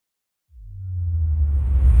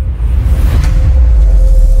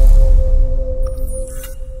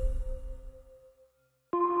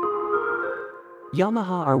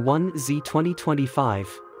Yamaha R1-Z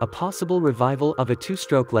 2025, a possible revival of a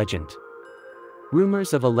two-stroke legend.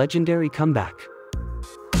 Rumors of a legendary comeback.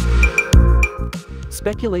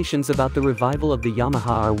 Speculations about the revival of the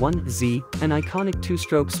Yamaha R1-Z, an iconic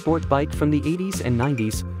two-stroke sport bike from the 80s and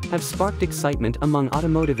 90s, have sparked excitement among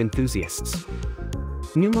automotive enthusiasts.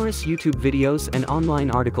 Numerous YouTube videos and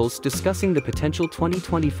online articles discussing the potential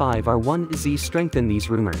 2025 R1-Z strengthen these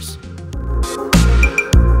rumors.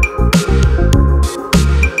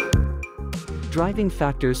 Driving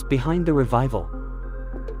factors behind the revival.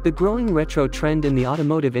 The growing retro trend in the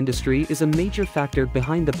automotive industry is a major factor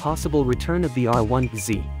behind the possible return of the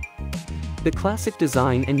R1-Z. The classic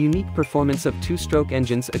design and unique performance of two-stroke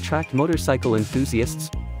engines attract motorcycle enthusiasts,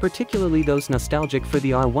 particularly those nostalgic for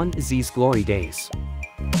the R1-Z's glory days.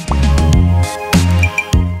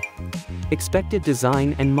 Expected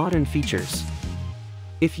design and modern features.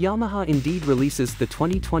 If Yamaha indeed releases the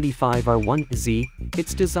 2025 R1-Z,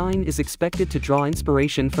 its design is expected to draw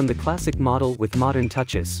inspiration from the classic model with modern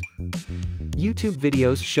touches. YouTube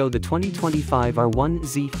videos show the 2025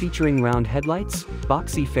 R1-Z featuring round headlights,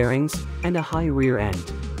 boxy fairings, and a high rear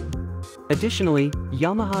end. Additionally,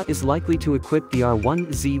 Yamaha is likely to equip the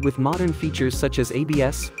R1-Z with modern features such as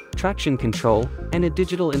ABS, traction control, and a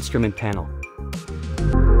digital instrument panel.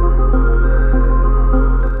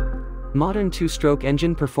 Modern two-stroke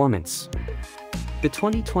engine performance. The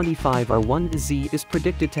 2025 R1-Z is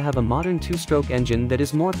predicted to have a modern two-stroke engine that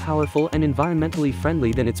is more powerful and environmentally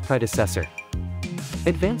friendly than its predecessor.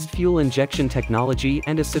 Advanced fuel injection technology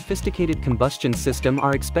and a sophisticated combustion system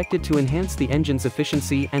are expected to enhance the engine's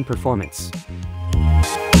efficiency and performance.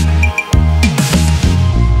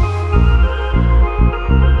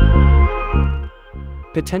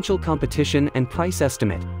 Potential competition and price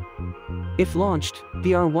estimate. If launched,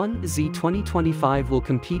 the R1-Z 2025 will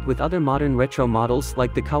compete with other modern retro models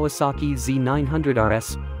like the Kawasaki Z900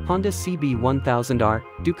 RS, Honda CB1000R,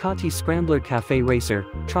 Ducati Scrambler Cafe Racer,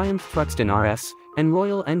 Triumph Thruxton RS, and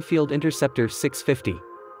Royal Enfield Interceptor 650.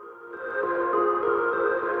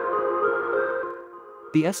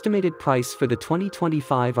 The estimated price for the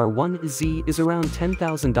 2025 R1-Z is around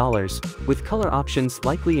 $10,000, with color options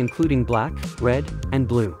likely including black, red, and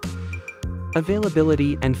blue.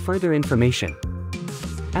 Availability and further information.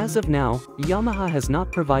 As of now, Yamaha has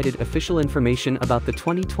not provided official information about the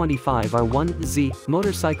 2025 R1-Z.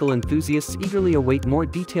 Motorcycle enthusiasts eagerly await more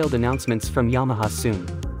detailed announcements from Yamaha soon.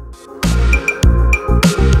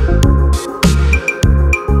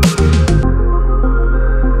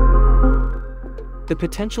 The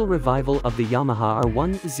potential revival of the Yamaha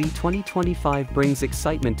R1-Z 2025 brings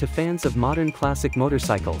excitement to fans of modern classic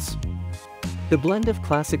motorcycles. The blend of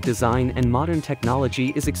classic design and modern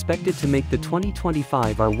technology is expected to make the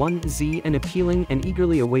 2025 R1-Z an appealing and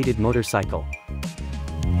eagerly awaited motorcycle.